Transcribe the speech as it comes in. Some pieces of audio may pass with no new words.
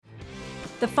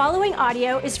The following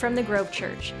audio is from the Grove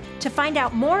Church. To find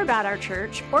out more about our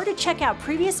church or to check out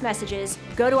previous messages,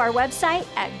 go to our website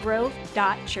at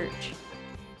grove.church.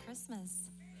 Christmas.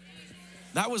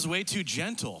 That was way too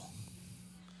gentle.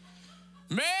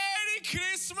 Merry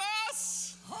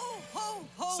Christmas! Ho, ho,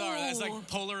 ho. Sorry, that's like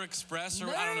Polar Express, or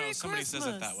I don't know, somebody says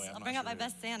it that way. I'll bring out my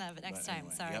best Santa but next time,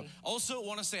 anyway, sorry. Yep. Also,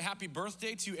 want to say happy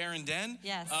birthday to Aaron Den.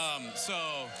 Yes. So,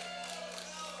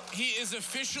 he is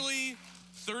officially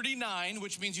 39,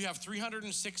 which means you have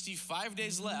 365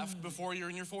 days left before you're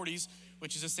in your 40s,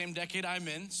 which is the same decade I'm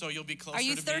in, so you'll be closer to Are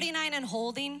you 39 and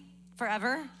holding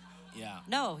forever? Yeah.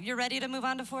 No, you're ready to move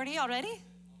on to 40 already?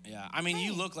 Yeah, I mean,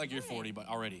 you look like you're 40 but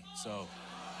already, so.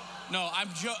 No,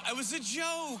 it was a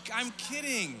joke. I'm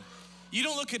kidding. You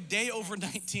don't look a day over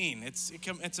 19.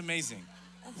 It's amazing.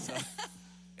 So,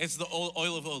 it's the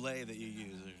oil of Olay that you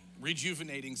use, or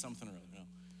rejuvenating something or other.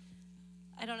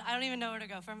 No. I don't even know where to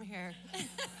go from here.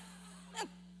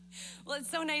 Well,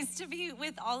 it's so nice to be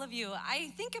with all of you.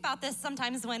 I think about this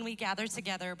sometimes when we gather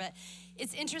together, but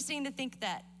it's interesting to think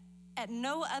that at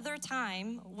no other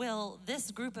time will this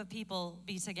group of people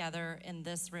be together in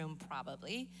this room,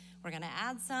 probably. We're going to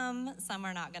add some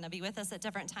are not going to be with us at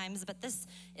different times, but this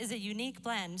is a unique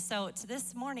blend. So to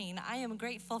this morning, I am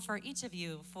grateful for each of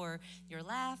you, for your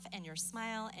laugh and your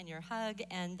smile and your hug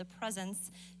and the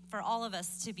presence for all of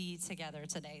us to be together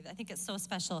today. I think it's so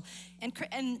special.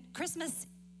 And Christmas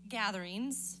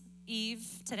gatherings, Eve,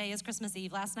 today is Christmas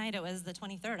Eve. Last night it was the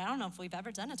 23rd. I don't know if we've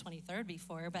ever done a 23rd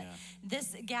before, but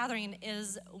This gathering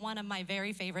is one of my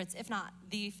very favorites, if not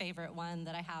the favorite one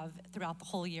that I have throughout the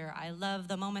whole year. I love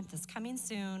the moment that's coming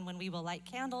soon when we will light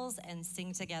candles and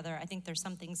sing together. I think there's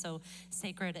something so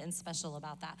sacred and special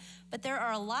about that. But there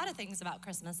are a lot of things about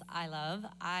Christmas I love.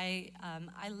 I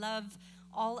love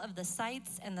all of the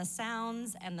sights and the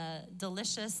sounds and the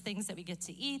delicious things that we get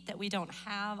to eat that we don't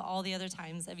have all the other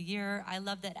times of year. I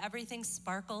love that everything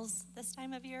sparkles this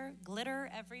time of year, glitter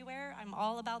everywhere. I'm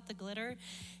all about the glitter.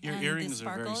 Your earrings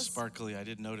are very sparkly. I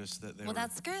did notice that they were. Well,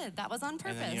 that's good. That was on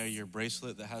purpose. And then your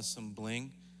bracelet that has some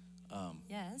bling.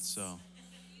 Yes. So,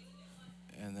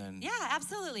 and then. Yeah,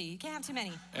 absolutely. You can't have too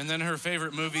many. And then her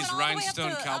favorite movie's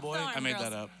Rhinestone Cowboy. I made girls.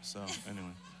 that up, so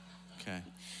anyway. Okay.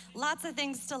 Lots of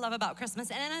things to love about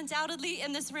Christmas. And undoubtedly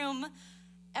in this room,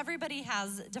 everybody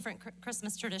has different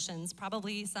Christmas traditions,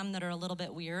 probably some that are a little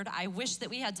bit weird. I wish that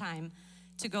we had time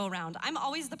to go around. I'm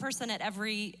always the person at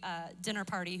every dinner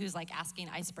party who's like asking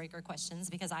icebreaker questions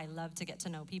because I love to get to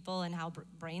know people and how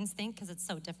brains think because it's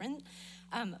so different.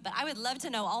 But I would love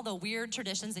to know all the weird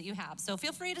traditions that you have. So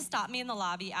feel free to stop me in the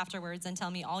lobby afterwards and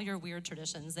tell me all your weird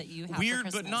traditions that you have Weird, for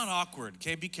Christmas. but not awkward.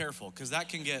 Okay, be careful because that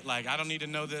can get like, I don't need to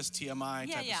know this,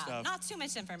 TMI type of stuff. Not too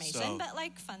much information, but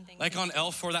like fun things. Like on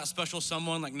Elf for that special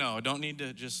someone, like no, don't need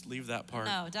to just leave that part.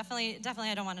 No, definitely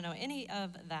I don't want to know any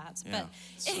of that. Yeah,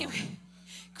 but anyway,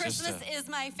 Christmas is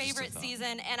my favorite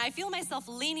season, and I feel myself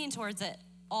leaning towards it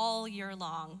all year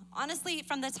long. Honestly,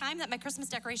 from the time that my Christmas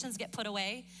decorations get put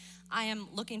away, I am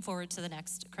looking forward to the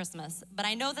next Christmas. But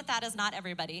I know that that is not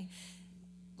everybody.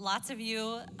 Lots of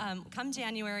you, come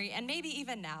January, and maybe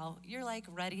even now, you're like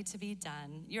ready to be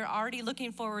done. You're already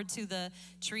looking forward to the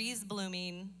trees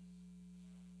blooming,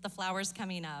 the flowers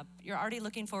coming up. You're already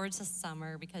looking forward to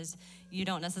summer because you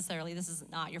don't necessarily, this is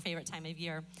not your favorite time of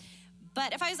year.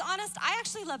 But if I was honest, I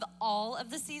actually love all of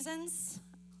the seasons.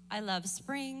 I love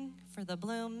spring for the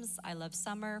blooms. I love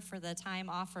summer for the time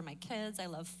off for my kids. I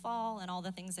love fall and all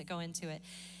the things that go into it.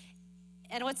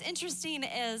 And what's interesting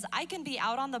is I can be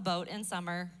out on the boat in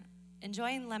summer,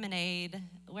 enjoying lemonade,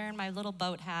 wearing my little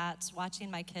boat hat, watching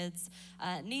my kids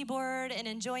kneeboard, and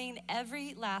enjoying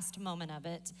every last moment of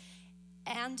it.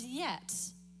 And yet,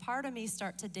 part of me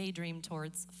start to daydream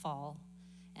towards fall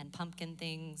and pumpkin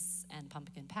things and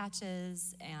pumpkin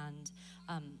patches and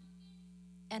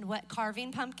wet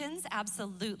carving pumpkins,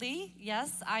 absolutely.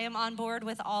 Yes, I am on board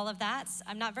with all of that.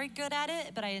 I'm not very good at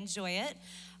it, but I enjoy it.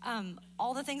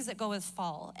 All the things that go with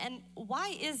fall. And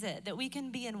why is it that we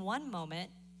can be in one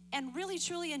moment and really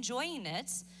truly enjoying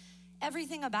it,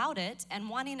 everything about it, and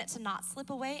wanting it to not slip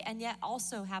away, and yet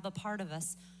also have a part of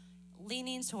us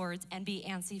leaning towards and be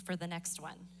antsy for the next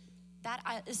one?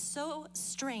 That is so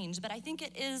strange, but I think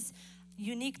it is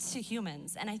unique to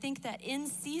humans. And I think that in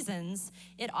seasons,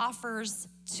 it offers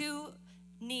two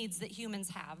needs that humans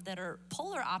have that are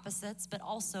polar opposites, but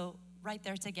also right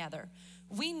there together.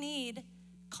 We need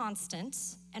constant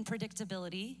and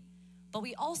predictability, but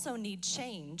we also need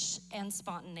change and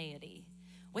spontaneity.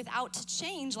 Without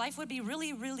change, life would be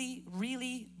really, really,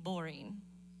 really boring.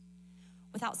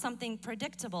 Without something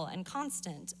predictable and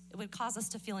constant, it would cause us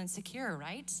to feel insecure,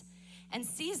 right? and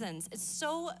seasons. It's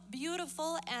so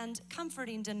beautiful and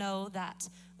comforting to know that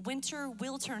winter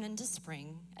will turn into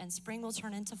spring, and spring will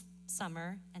turn into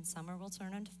summer, and summer will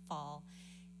turn into fall,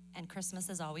 and Christmas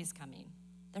is always coming.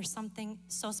 There's something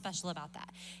so special about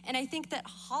that. And I think that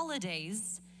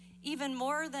holidays, even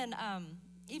more than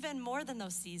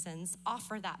those seasons,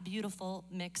 offer that beautiful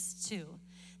mix too.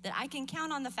 That I can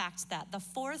count on the fact that the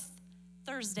fourth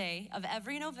Thursday of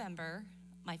every November,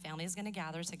 my family is gonna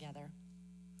gather together.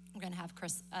 We're gonna have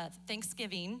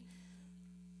Thanksgiving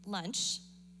lunch,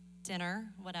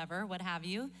 dinner, whatever, what have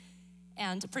you.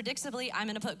 And predictably, I'm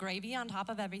gonna put gravy on top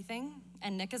of everything,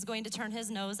 and Nick is going to turn his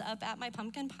nose up at my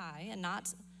pumpkin pie and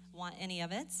not want any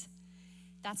of it.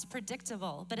 That's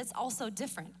predictable, but it's also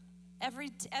different. Every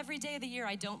day of the year,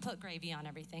 I don't put gravy on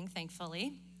everything,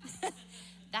 thankfully.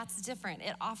 That's different.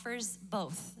 It offers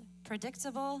both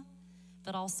predictable,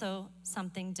 but also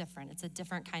something different. It's a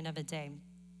different kind of a day.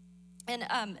 And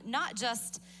not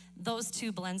just those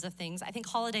two blends of things. I think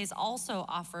holidays also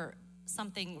offer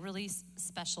something really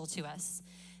special to us.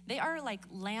 They are like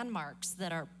landmarks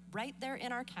that are right there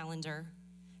in our calendar,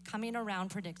 coming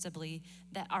around predictably,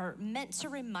 that are meant to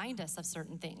remind us of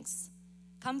certain things.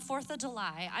 Come 4th of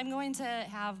July, I'm going to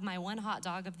have my one hot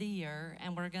dog of the year,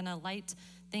 and we're gonna light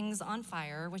things on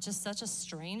fire, which is such a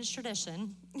strange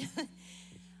tradition.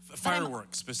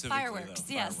 Fireworks specifically, Fireworks,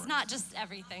 though. yes, Fireworks. not just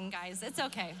everything, guys. It's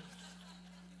okay.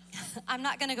 I'm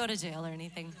not gonna go to jail or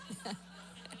anything.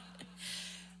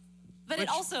 But it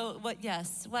also, what?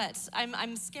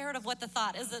 I'm scared of what the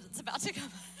thought is that it's about to come.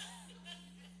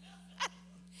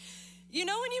 You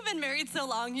know when you've been married so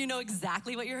long, you know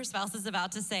exactly what your spouse is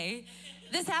about to say?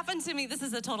 This happened to me. This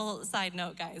is a total side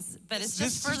note, guys. But it's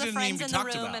just for the friends in the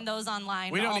room and those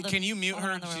online. Can you mute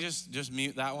her? Just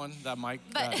mute that one, that mic,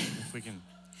 if we can.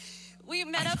 We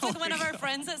met up with one of our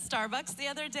friends at Starbucks the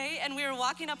other day, and we were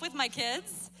walking up with my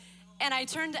kids, and I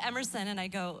turned to Emerson and I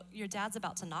go, your dad's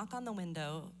about to knock on the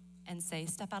window and say,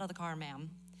 step out of the car, ma'am.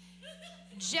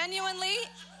 Genuinely,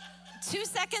 2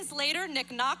 seconds later,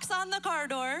 Nick knocks on the car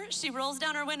door. She rolls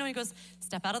down her window and he goes,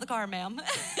 step out of the car, ma'am.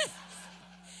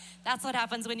 That's what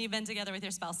happens when you've been together with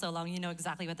your spouse so long. You know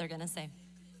exactly what they're gonna say.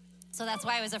 So that's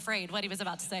why I was afraid what he was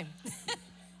about to say.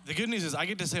 The good news is I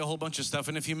get to say a whole bunch of stuff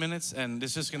in a few minutes, and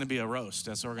it's just gonna be a roast.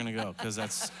 That's where we're gonna go, because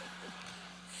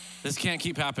this can't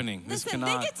keep happening. Listen,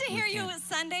 they get to hear you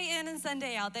Sunday in and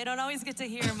Sunday out. They don't always get to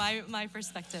hear my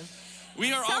perspective.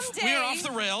 We are off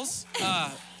the rails.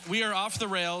 We are off the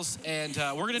rails, and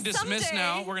we're going to dismiss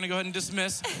now. We're going to go ahead and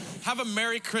dismiss. Have a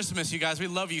Merry Christmas, you guys. We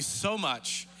love you so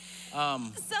much.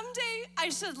 Someday I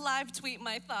should live tweet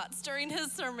my thoughts during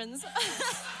his sermons.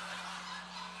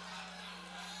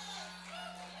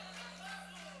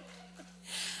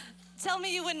 Tell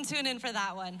me you wouldn't tune in for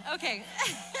that one. Okay.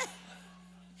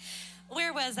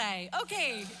 Where was I?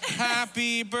 Okay.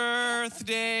 Happy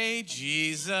birthday,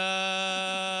 Jesus.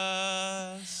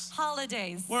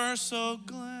 Holidays. We're so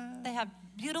glad. They have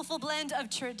beautiful blend of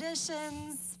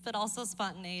traditions, but also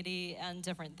spontaneity and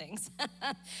different things.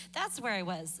 That's where I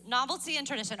was. Novelty and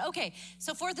tradition. Okay,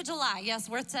 so 4th of July. Yes,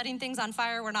 we're setting things on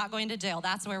fire. We're not going to jail.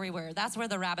 That's where we were. That's where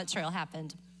the rabbit trail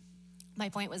happened. My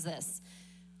point was this.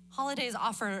 Holidays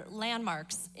offer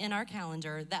landmarks in our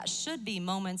calendar that should be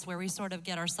moments where we sort of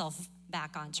get ourselves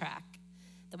back on track.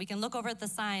 That we can look over at the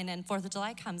sign and 4th of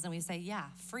July comes and we say, yeah,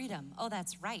 freedom. Oh,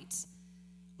 that's right.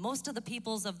 Most of the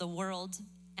peoples of the world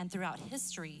and throughout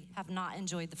history have not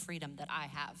enjoyed the freedom that I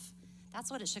have. That's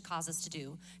what it should cause us to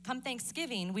do. Come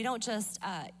Thanksgiving, we don't just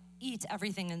eat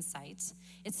everything in sight.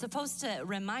 It's supposed to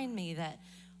remind me that,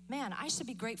 man, I should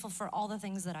be grateful for all the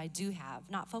things that I do have,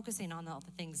 not focusing on all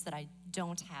the things that I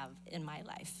don't have in my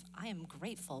life. I am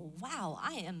grateful. Wow,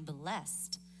 I am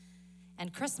blessed.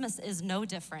 And Christmas is no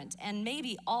different, and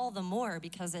maybe all the more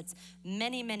because it's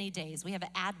many, many days. We have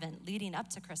Advent leading up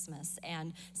to Christmas,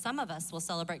 and some of us will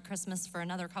celebrate Christmas for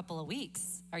another couple of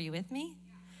weeks. Are you with me?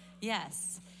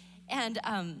 Yes. And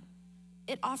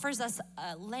it offers us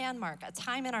a landmark, a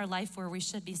time in our life where we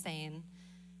should be saying,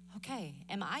 okay,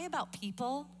 am I about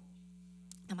people?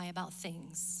 Am I about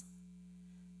things?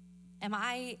 Am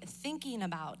I thinking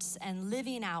about and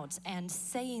living out and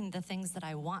saying the things that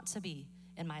I want to be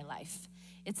in my life?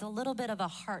 It's a little bit of a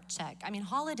heart check. I mean,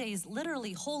 holidays,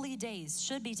 literally holy days,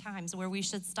 should be times where we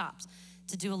should stop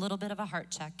to do a little bit of a heart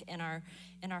check in our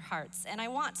hearts. And I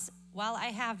want, while I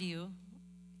have you,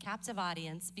 captive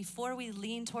audience, before we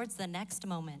lean towards the next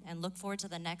moment and look forward to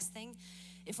the next thing,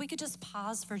 if we could just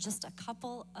pause for just a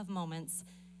couple of moments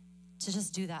to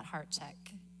just do that heart check,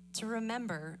 to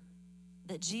remember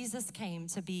that Jesus came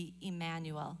to be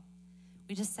Emmanuel.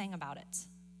 We just sang about it.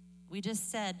 We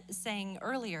just sang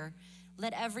earlier,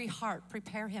 let every heart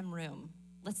prepare him room.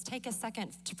 Let's take a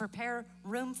second to prepare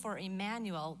room for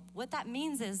Emmanuel. What that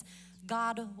means is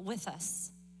God with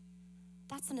us.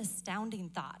 That's an astounding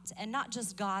thought. And not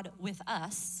just God with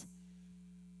us,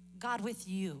 God with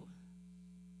you.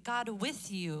 God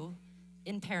with you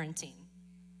in parenting.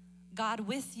 God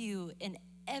with you in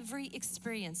every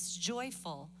experience,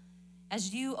 joyful.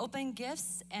 As you open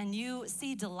gifts and you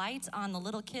see delight on the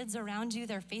little kids around you,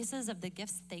 their faces of the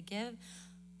gifts that they give,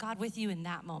 God with you in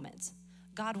that moment.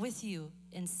 God with you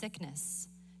in sickness.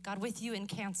 God with you in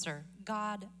cancer.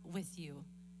 God with you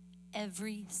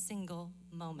every single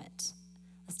moment.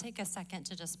 Let's take a second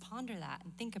to just ponder that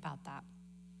and think about that.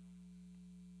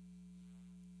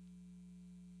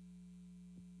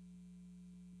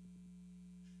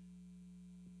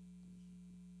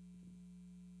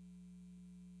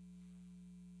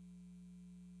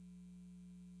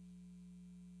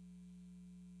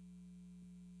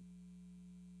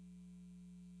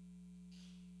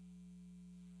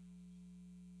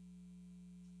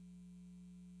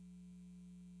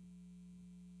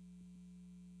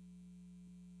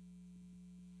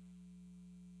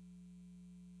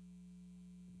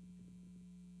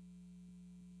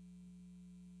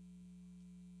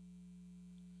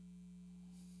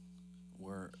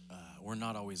 We're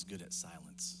not always good at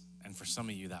silence. And for some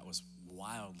of you, that was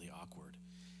wildly awkward.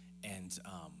 And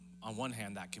on one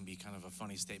hand, that can be kind of a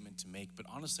funny statement to make. But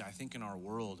honestly, I think in our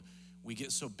world, we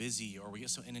get so busy or we get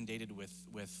so inundated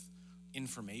with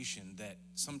information that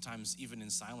sometimes even in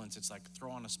silence, it's like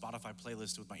throw on a Spotify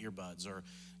playlist with my earbuds or,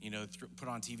 put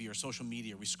on TV or social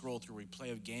media. We scroll through, we play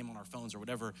a game on our phones or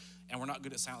whatever, and we're not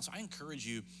good at silence. So I encourage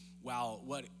you, while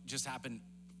what just happened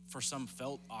for some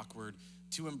felt awkward,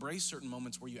 to embrace certain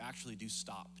moments where you actually do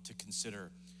stop to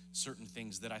consider certain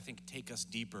things that I think take us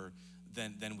deeper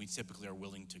than we typically are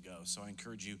willing to go. So I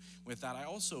encourage you with that. I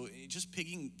also, just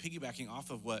piggybacking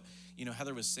off of what,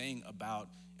 Heather was saying about,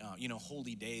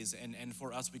 holy days. And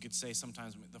for us, we could say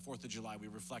sometimes the 4th of July, we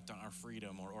reflect on our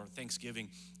freedom or Thanksgiving.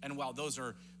 And while those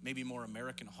are maybe more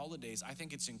American holidays, I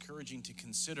think it's encouraging to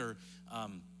consider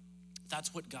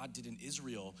that's what God did in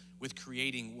Israel with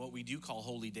creating what we do call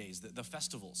holy days, the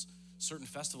festivals. Certain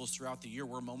festivals throughout the year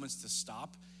were moments to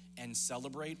stop and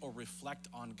celebrate or reflect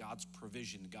on God's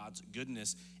provision, God's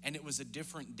goodness. And it was a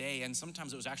different day, and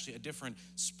sometimes it was actually a different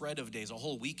spread of days, a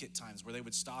whole week at times, where they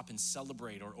would stop and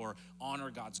celebrate or honor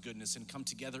God's goodness and come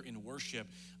together in worship.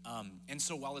 And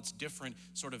so while it's different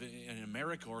sort of in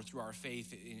America or through our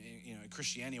faith, in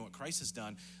Christianity and what Christ has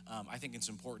done, I think it's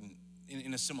important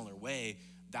in a similar way.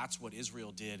 That's what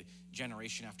Israel did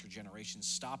generation after generation,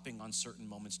 stopping on certain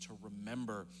moments to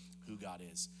remember who God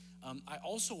is. I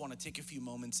also want to take a few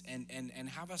moments and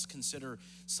have us consider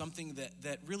something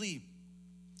that really,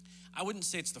 I wouldn't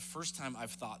say it's the first time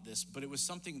I've thought this, but it was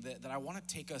something that I want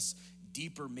to take us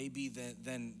deeper maybe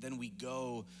than we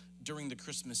go during the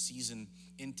Christmas season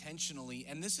intentionally.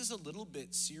 And this is a little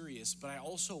bit serious, but I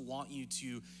also want you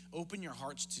to open your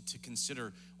hearts to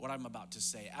consider what I'm about to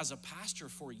say. As a pastor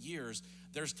for years,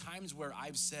 there's times where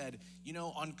I've said,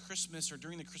 on Christmas or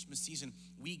during the Christmas season,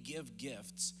 we give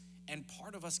gifts. And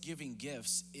part of us giving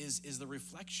gifts is the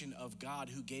reflection of God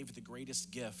who gave the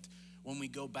greatest gift when we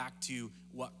go back to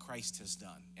what Christ has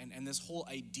done. And this whole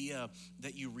idea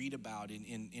that you read about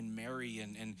in Mary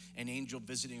and an angel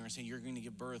visiting her and saying, you're going to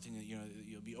give birth and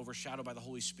you'll be overshadowed by the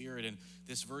Holy Spirit, and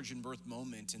this virgin birth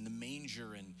moment and the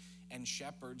manger and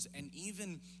shepherds, and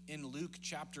even in Luke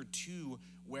chapter 2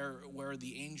 where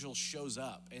the angel shows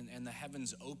up and the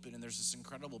heavens open, and there's this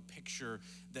incredible picture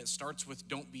that starts with,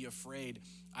 don't be afraid,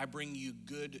 I bring you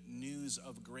good news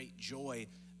of great joy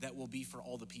that will be for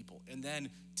all the people. And then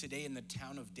today in the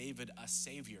town of David, a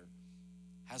Savior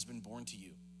has been born to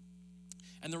you.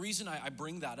 And the reason I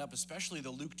bring that up, especially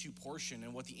the Luke 2 portion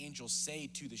and what the angels say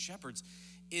to the shepherds,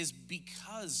 is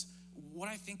because what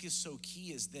I think is so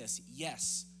key is this.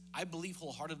 Yes, I believe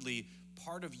wholeheartedly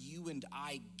part of you and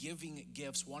I giving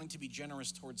gifts, wanting to be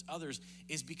generous towards others,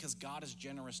 is because God is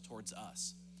generous towards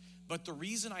us. But the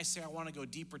reason I say I want to go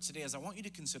deeper today is I want you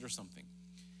to consider something.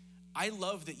 I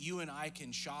love that you and I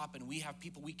can shop and we have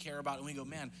people we care about and we go,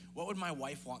 man, what would my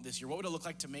wife want this year? What would it look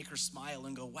like to make her smile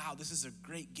and go, wow, this is a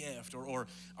great gift? Or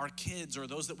our kids or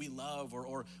those that we love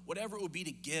or whatever it would be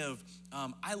to give.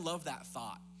 I love that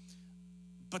thought.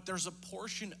 But there's a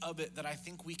portion of it that I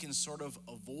think we can sort of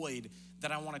avoid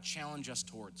that I want to challenge us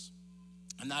towards.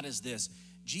 And that is this.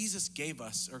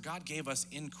 God gave us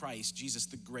in Christ, Jesus,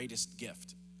 the greatest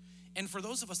gift. And for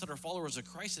those of us that are followers of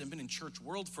Christ and have been in church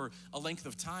world for a length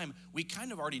of time, we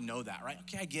kind of already know that, right?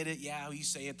 Okay, I get it. Yeah, you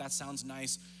say it. That sounds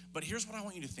nice. But here's what I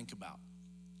want you to think about.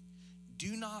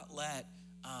 Do not let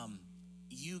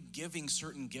you giving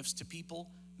certain gifts to people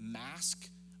mask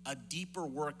a deeper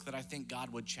work that I think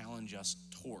God would challenge us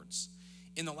towards.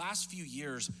 In the last few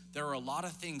years, there are a lot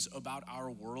of things about our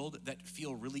world that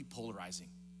feel really polarizing.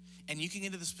 And you can get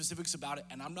into the specifics about it,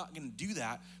 and I'm not gonna do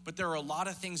that, but there are a lot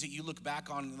of things that you look back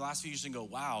on in the last few years and go,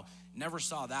 wow, never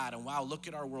saw that, and wow, look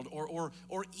at our world,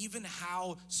 or even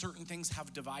how certain things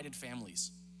have divided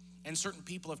families. And certain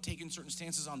people have taken certain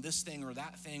stances on this thing or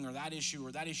that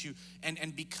issue,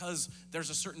 and because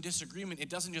there's a certain disagreement, it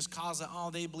doesn't just cause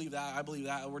oh, they believe that, I believe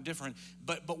that, we're different,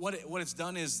 but what it's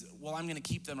done is, well, I'm gonna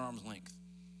keep them at arm's length.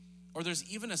 Or there's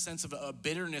even a sense of a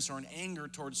bitterness or an anger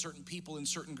towards certain people in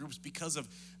certain groups because of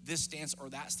this stance or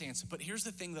that stance. But here's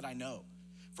the thing that I know.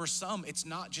 For some, it's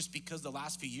not just because the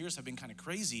last few years have been kind of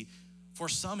crazy. For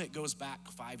some, it goes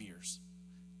back 5 years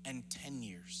and 10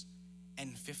 years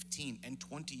and 15 and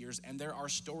 20 years. And there are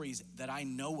stories that I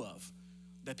know of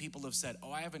that people have said,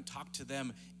 oh, I haven't talked to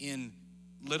them in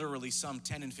literally some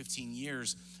 10 and 15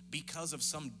 years because of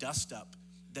some dust up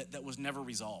that was never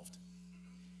resolved.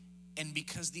 And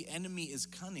because the enemy is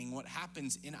cunning, what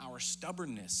happens in our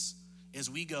stubbornness is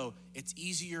we go, it's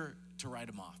easier to write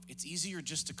them off. It's easier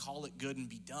just to call it good and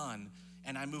be done.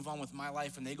 And I move on with my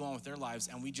life and they go on with their lives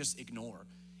and we just ignore.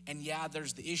 And yeah,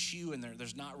 there's the issue and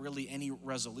there's not really any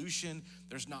resolution.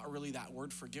 There's not really that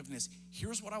word forgiveness.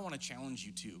 Here's what I want to challenge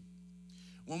you to.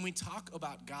 When we talk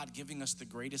about God giving us the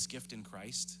greatest gift in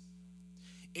Christ,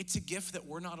 it's a gift that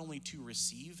we're not only to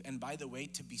receive, and by the way,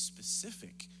 to be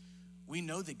specific, we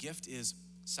know the gift is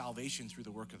salvation through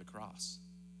the work of the cross.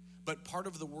 But part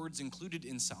of the words included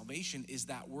in salvation is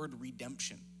that word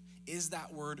redemption, is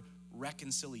that word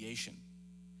reconciliation.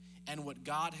 And what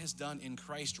God has done in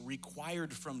Christ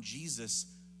required from Jesus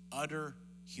utter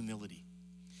humility.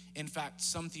 In fact,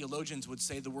 some theologians would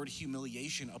say the word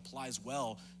humiliation applies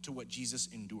well to what Jesus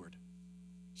endured.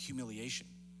 Humiliation.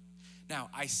 Now,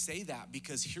 I say that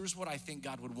because here's what I think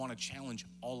God would want to challenge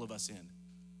all of us in.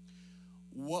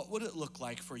 What would it look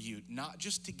like for you, not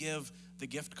just to give the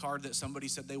gift card that somebody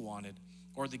said they wanted,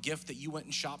 or the gift that you went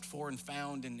and shopped for and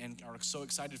found and are so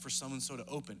excited for so-and-so to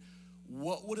open?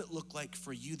 What would it look like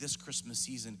for you this Christmas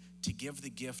season to give the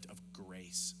gift of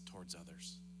grace towards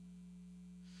others?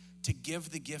 To give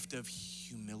the gift of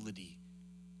humility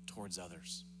towards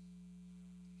others?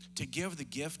 To give the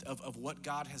gift of what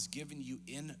God has given you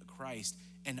in Christ,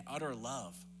 an utter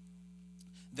love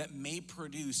that may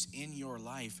produce in your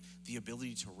life the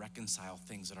ability to reconcile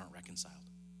things that aren't reconciled.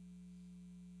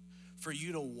 For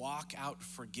you to walk out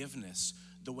forgiveness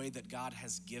the way that God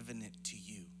has given it to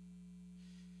you.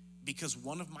 Because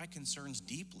one of my concerns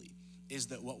deeply is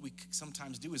that what we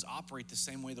sometimes do is operate the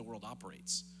same way the world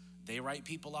operates. They write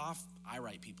people off, I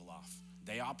write people off.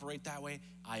 They operate that way,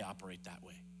 I operate that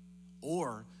way.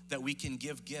 Or that we can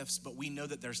give gifts, but we know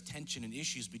that there's tension and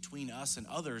issues between us and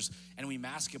others, and we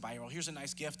mask it by, well, here's a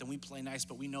nice gift, and we play nice,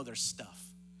 but we know there's stuff.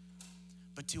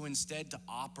 But to instead to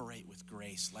operate with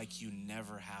grace like you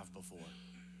never have before.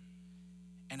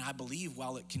 And I believe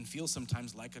while it can feel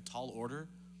sometimes like a tall order,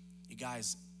 you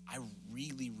guys, I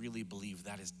really, really believe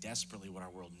that is desperately what our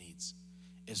world needs,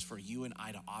 is for you and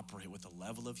I to operate with a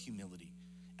level of humility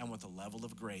and with a level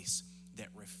of grace that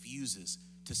refuses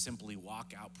to simply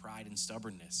walk out pride and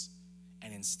stubbornness,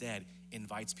 and instead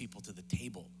invites people to the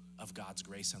table of God's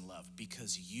grace and love,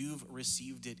 because you've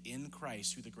received it in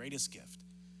Christ through the greatest gift,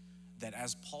 that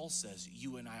as Paul says,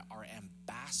 you and I are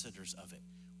ambassadors of it.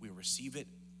 We receive it,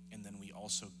 and then we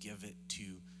also give it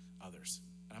to others.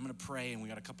 And I'm gonna pray, and we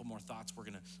got a couple more thoughts we're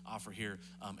gonna offer here,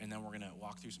 and then we're gonna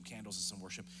walk through some candles and some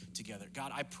worship together.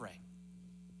 God, I pray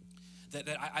that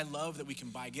I love that we can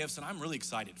buy gifts, and I'm really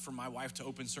excited for my wife to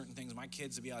open certain things, my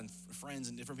kids to be on friends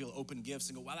and different people open gifts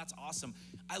and go, wow, that's awesome.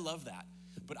 I love that.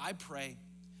 But I pray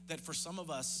that for some of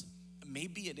us,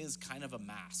 maybe it is kind of a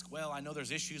mask. Well, I know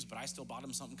there's issues, but I still bought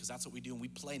them something because that's what we do, and we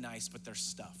play nice, but there's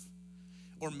stuff.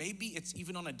 Or maybe it's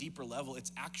even on a deeper level.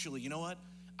 It's actually, you know what?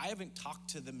 I haven't talked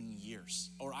to them in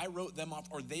years, or I wrote them off,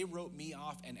 or they wrote me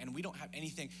off, and we don't have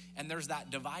anything. And there's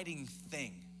that dividing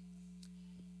thing.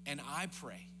 And I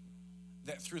pray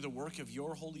that through the work of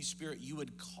your Holy Spirit, you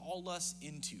would call us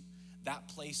into that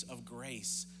place of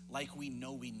grace like we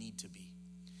know we need to be.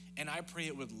 And I pray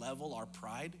it would level our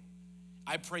pride.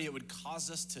 I pray it would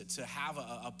cause us to have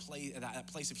a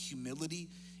place of humility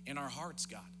in our hearts,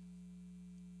 God.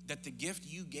 That the gift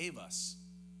you gave us,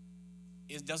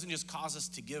 it doesn't just cause us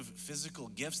to give physical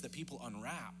gifts that people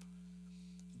unwrap,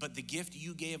 but the gift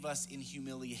you gave us in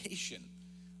humiliation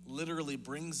literally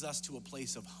brings us to a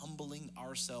place of humbling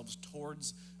ourselves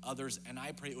towards others. And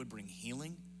I pray it would bring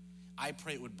healing. I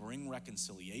pray it would bring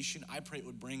reconciliation. I pray it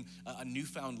would bring a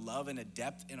newfound love and a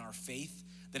depth in our faith,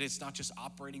 that it's not just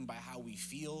operating by how we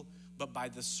feel, but by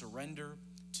the surrender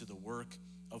to the work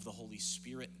of the Holy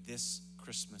Spirit this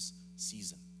Christmas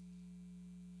season.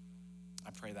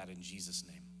 I pray that in Jesus'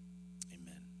 name,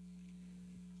 amen.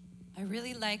 I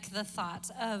really like the thought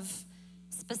of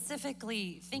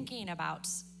specifically thinking about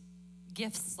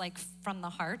gifts like from the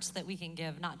heart that we can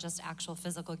give, not just actual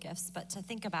physical gifts, but to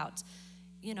think about,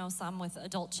 some with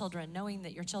adult children, knowing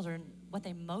that your children, what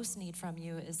they most need from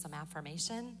you is some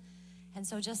affirmation. And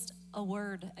so just a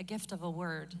word, a gift of a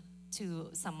word to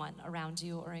someone around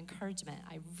you or encouragement.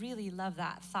 I really love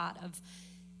that thought of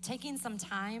taking some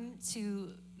time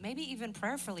to maybe even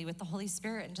prayerfully with the Holy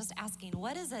Spirit and just asking,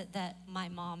 what is it that my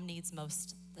mom needs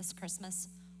most this Christmas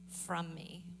from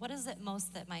me? What is it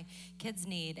most that my kids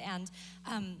need? And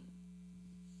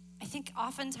I think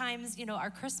oftentimes,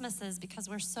 our Christmases, because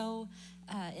we're so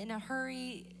in a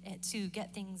hurry to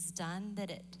get things done, that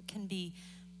it can be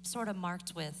sort of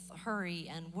marked with hurry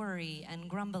and worry and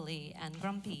grumbly and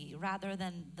grumpy, rather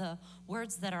than the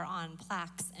words that are on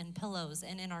plaques and pillows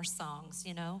and in our songs,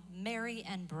 merry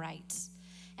and bright.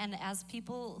 And as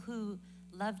people who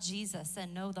love Jesus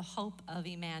and know the hope of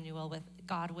Emmanuel, with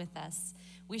God with us,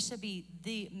 we should be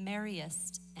the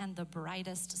merriest and the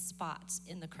brightest spot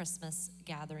in the Christmas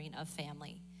gathering of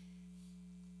family.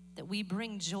 That we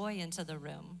bring joy into the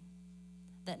room.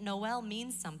 That Noel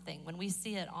means something when we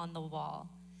see it on the wall.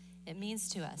 It means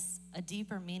to us a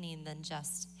deeper meaning than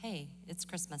just, hey, it's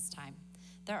Christmas time.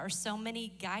 There are so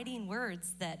many guiding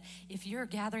words that if you're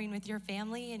gathering with your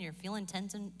family and you're feeling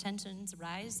tensions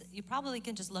rise, you probably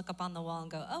can just look up on the wall and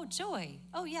go, oh, joy.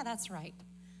 Oh, yeah, that's right.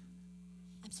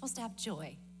 I'm supposed to have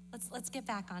joy. Let's get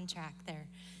back on track there,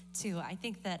 too. I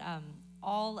think that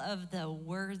all of the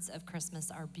words of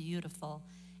Christmas are beautiful.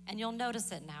 And you'll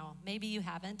notice it now. Maybe you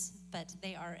haven't, but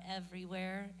they are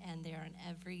everywhere, and they are in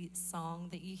every song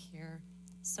that you hear.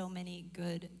 So many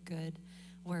good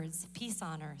words. Peace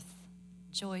on earth,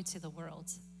 joy to the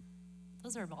world.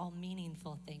 Those are all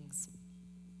meaningful things.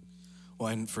 Well,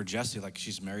 and for Jessie,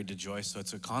 she's married to Joy, so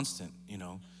it's a constant,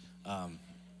 But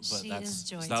she is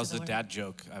joy. So that was to the the dad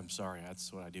joke. I'm sorry,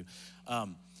 that's what I do.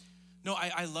 No,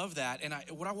 I love that, and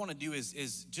what I want to do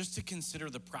is just to consider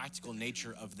the practical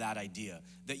nature of that idea.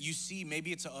 That you see,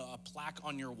 maybe it's a plaque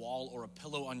on your wall or a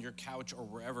pillow on your couch or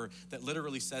wherever that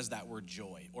literally says that word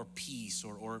joy or peace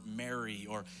or merry,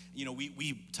 or,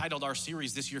 we titled our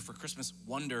series this year for Christmas,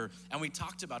 Wonder, and we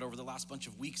talked about over the last bunch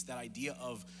of weeks that idea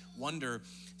of wonder.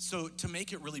 So to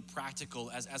make it really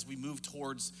practical as we move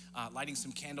towards lighting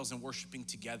some candles and worshiping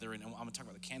together, and I'm going to talk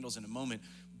about the candles in a moment,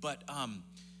 but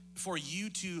for you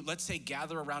to, let's say,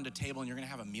 gather around a table and you're gonna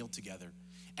have a meal together.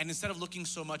 And instead of looking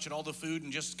so much at all the food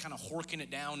and just kind of horking it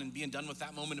down and being done with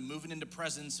that moment and moving into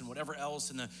presents and whatever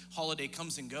else, and the holiday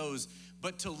comes and goes,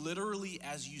 but to literally,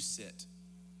 as you sit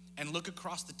and look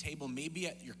across the table, maybe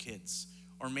at your kids,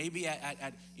 or maybe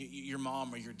at your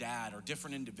mom or your dad or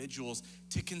different individuals,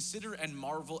 to consider and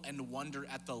marvel and wonder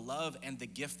at the love and the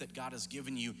gift that God has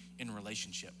given you in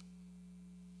relationship.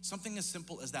 Something as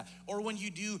simple as that. Or when you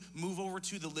do move over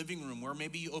to the living room where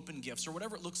maybe you open gifts or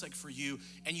whatever it looks like for you,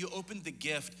 and you open the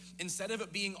gift, instead of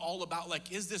it being all about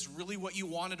is this really what you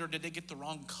wanted, or did they get the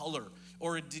wrong color?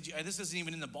 Or this isn't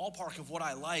even in the ballpark of what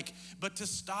I like, but to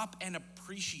stop and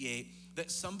appreciate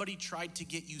that somebody tried to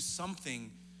get you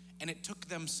something and it took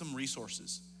them some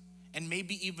resources and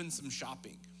maybe even some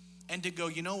shopping. And to go,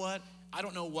 you know what? I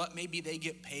don't know what maybe they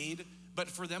get paid, but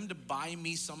for them to buy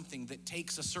me something that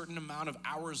takes a certain amount of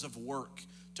hours of work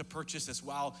to purchase this,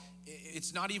 while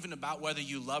it's not even about whether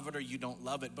you love it or you don't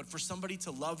love it, but for somebody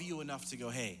to love you enough to go,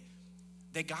 hey,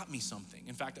 they got me something.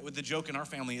 In fact, with the joke in our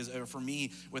family is, for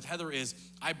me, with Heather, is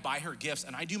I buy her gifts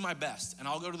and I do my best. And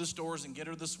I'll go to the stores and get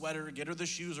her the sweater, get her the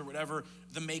shoes or whatever,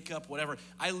 the makeup, whatever.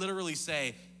 I literally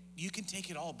say, you can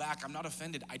take it all back. I'm not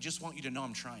offended. I just want you to know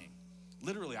I'm trying.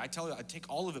 Literally, I tell you, I take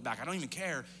all of it back. I don't even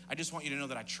care. I just want you to know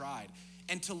that I tried.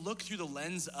 And to look through the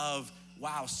lens of,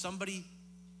 wow, somebody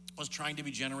was trying to be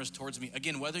generous towards me.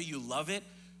 Again, whether you love it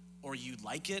or you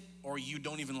like it or you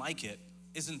don't even like it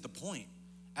isn't the point.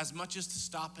 As much as to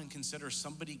stop and consider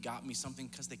somebody got me something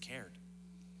because they cared.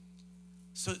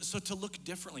 So to look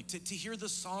differently, to hear the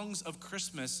songs of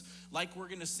Christmas like we're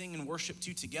gonna sing and worship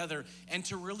to together, and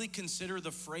to really consider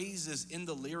the phrases in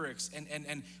the lyrics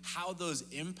and how those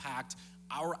impact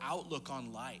our outlook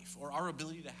on life or our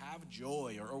ability to have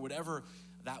joy or whatever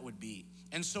that would be.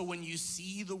 And so when you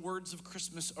see the words of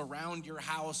Christmas around your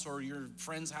house or your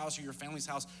friend's house or your family's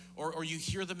house, or you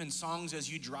hear them in songs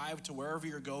as you drive to wherever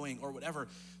you're going or whatever,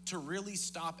 to really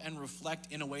stop and reflect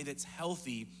in a way that's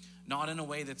healthy, not in a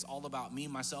way that's all about me,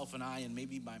 myself, and I, and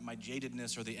maybe my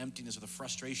jadedness or the emptiness or the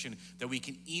frustration that we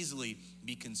can easily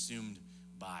be consumed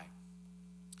by.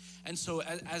 And so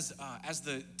as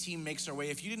the team makes our way,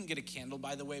 if you didn't get a candle,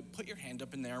 by the way, put your hand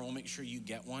up in there. We'll make sure you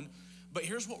get one. But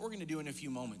here's what we're going to do in a few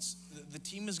moments. The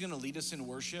team is going to lead us in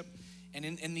worship, and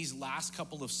in these last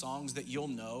couple of songs that you'll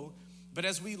know. But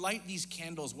as we light these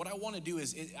candles, what I want to do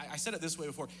is, I said it this way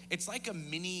before, it's like a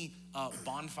mini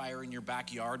bonfire in your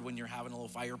backyard when you're having a little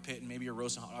fire pit and maybe you're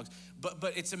roasting hot dogs.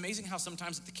 But it's amazing how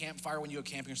sometimes at the campfire when you go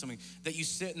camping or something, that you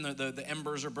sit and the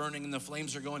embers are burning and the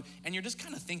flames are going, and you're just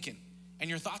kind of thinking. And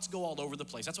your thoughts go all over the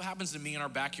place. That's what happens to me in our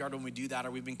backyard when we do that,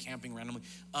 or we've been camping randomly.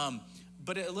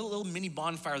 But a little mini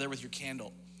bonfire there with your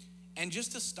candle. And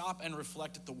just to stop and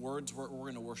reflect at the words we're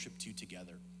going to worship to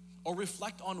together. Or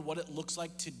reflect on what it looks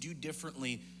like to do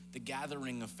differently the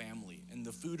gathering of family and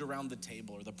the food around the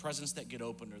table, or the presents that get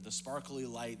opened, or the sparkly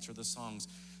lights, or the songs.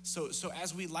 So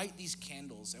as we light these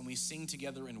candles and we sing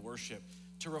together in worship,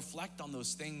 to reflect on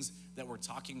those things that we're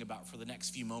talking about for the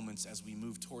next few moments as we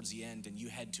move towards the end and you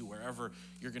head to wherever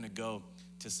you're gonna go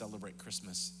to celebrate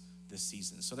Christmas this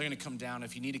season. So they're gonna come down.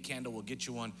 If you need a candle, we'll get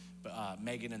you one. But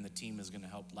Megan and the team is gonna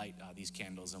help light these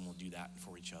candles, and we'll do that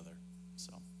for each other.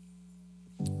 So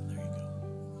there you go.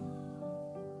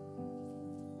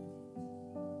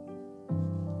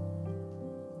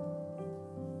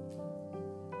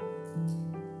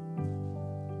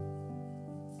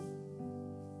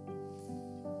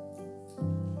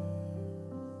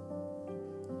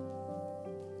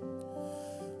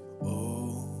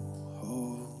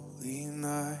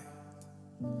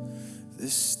 The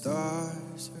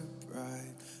stars are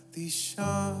brightly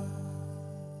shining.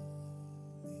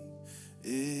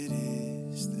 It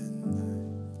is the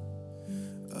night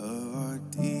of our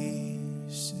dear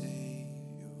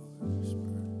Savior's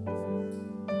birth.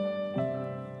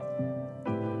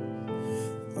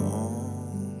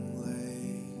 Long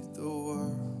lay the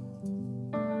world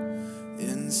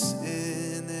in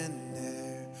sin and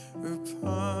error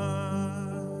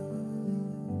pining,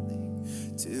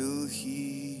 till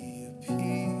He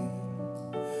appeared,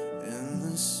 and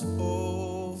the soul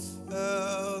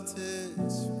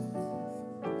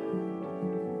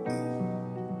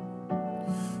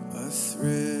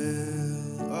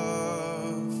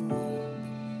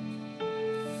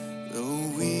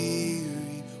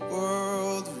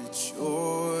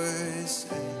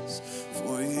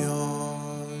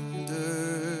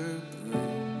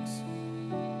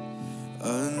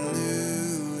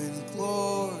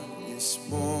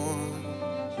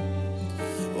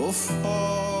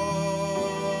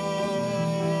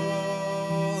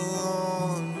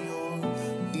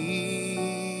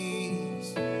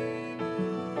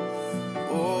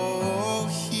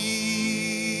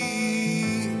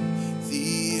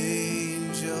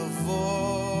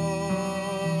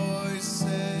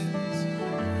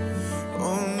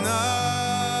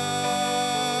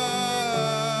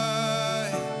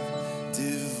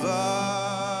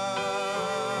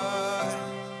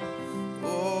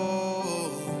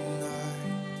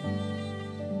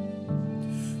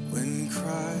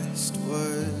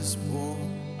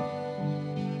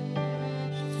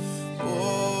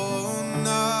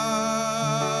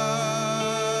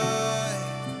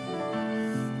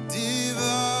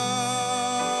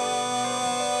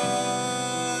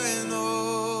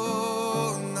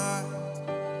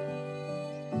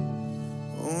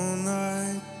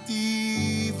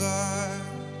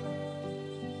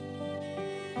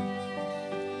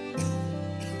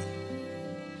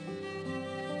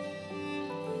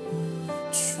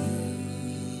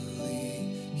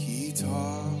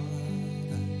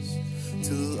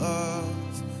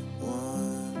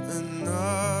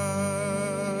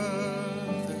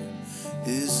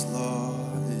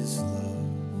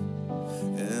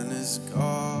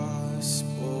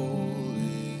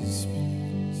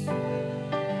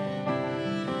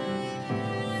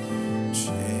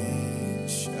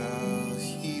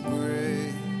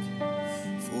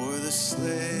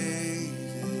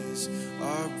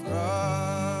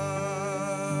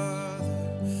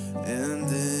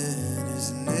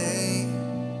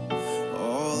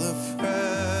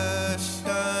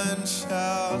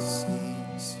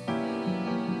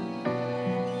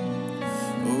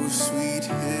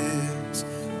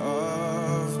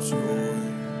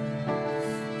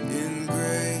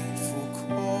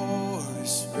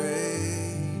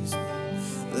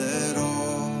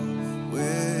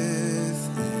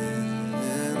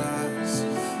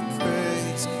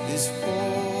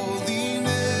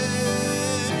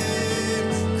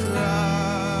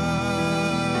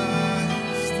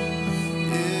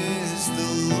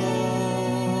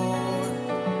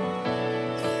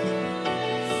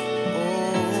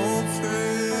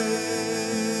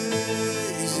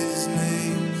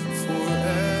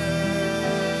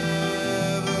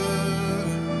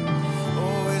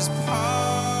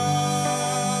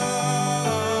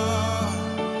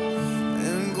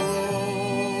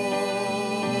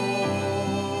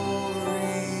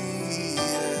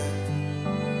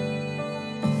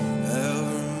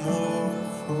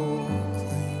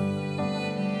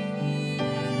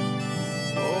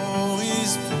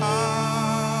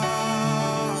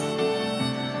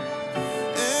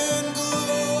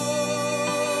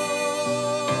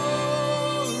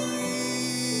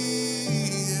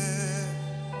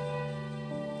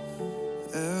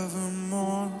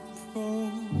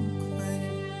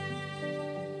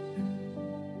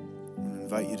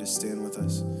invite you to stand with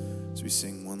us as we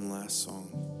sing one last song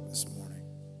this morning.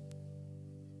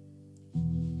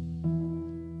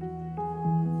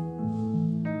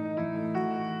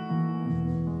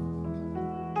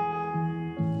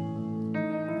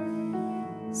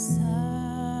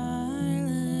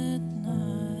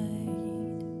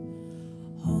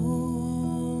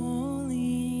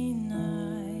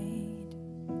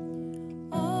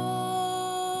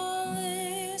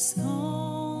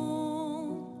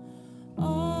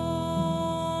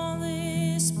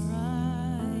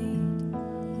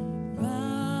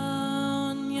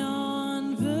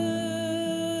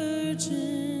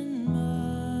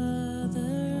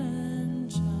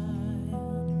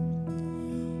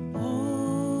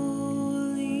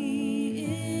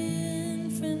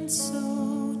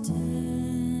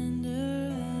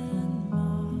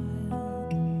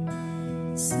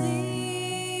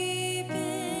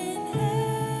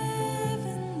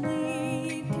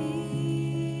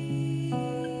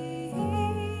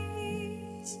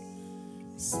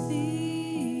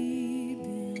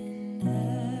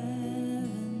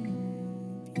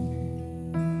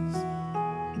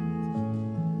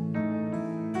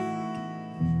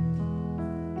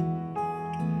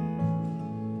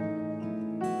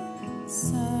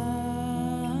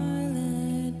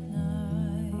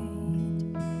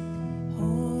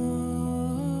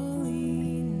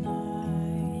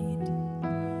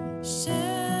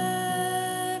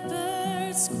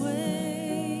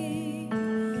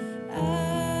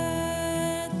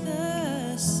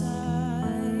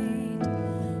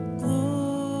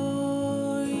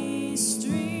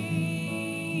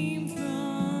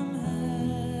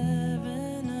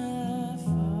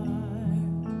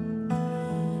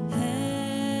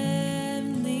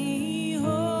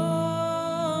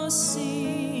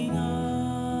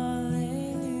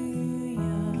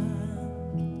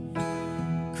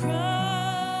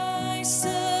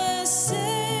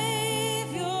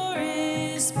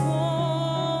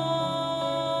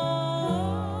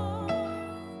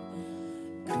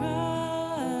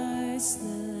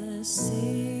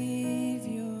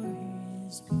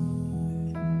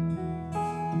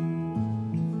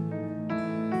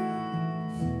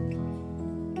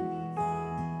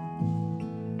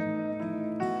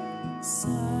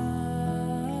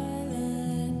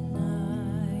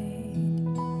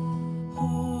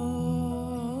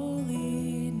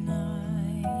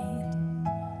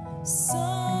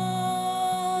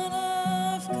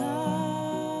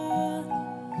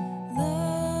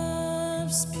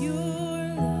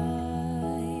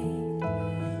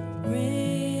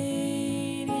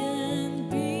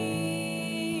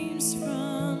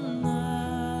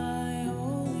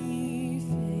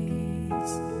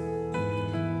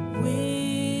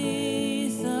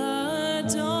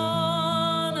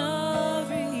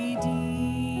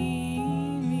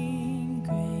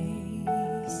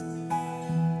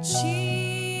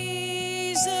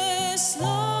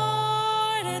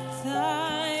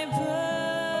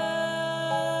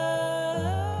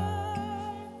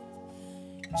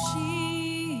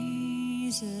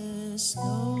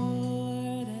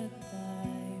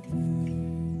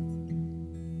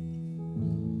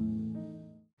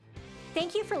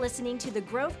 Thank you for listening to the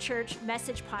Grove Church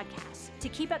Message Podcast. To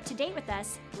keep up to date with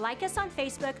us, like us on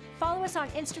Facebook, follow us on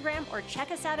Instagram, or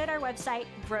check us out at our website,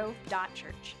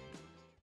 grove.church.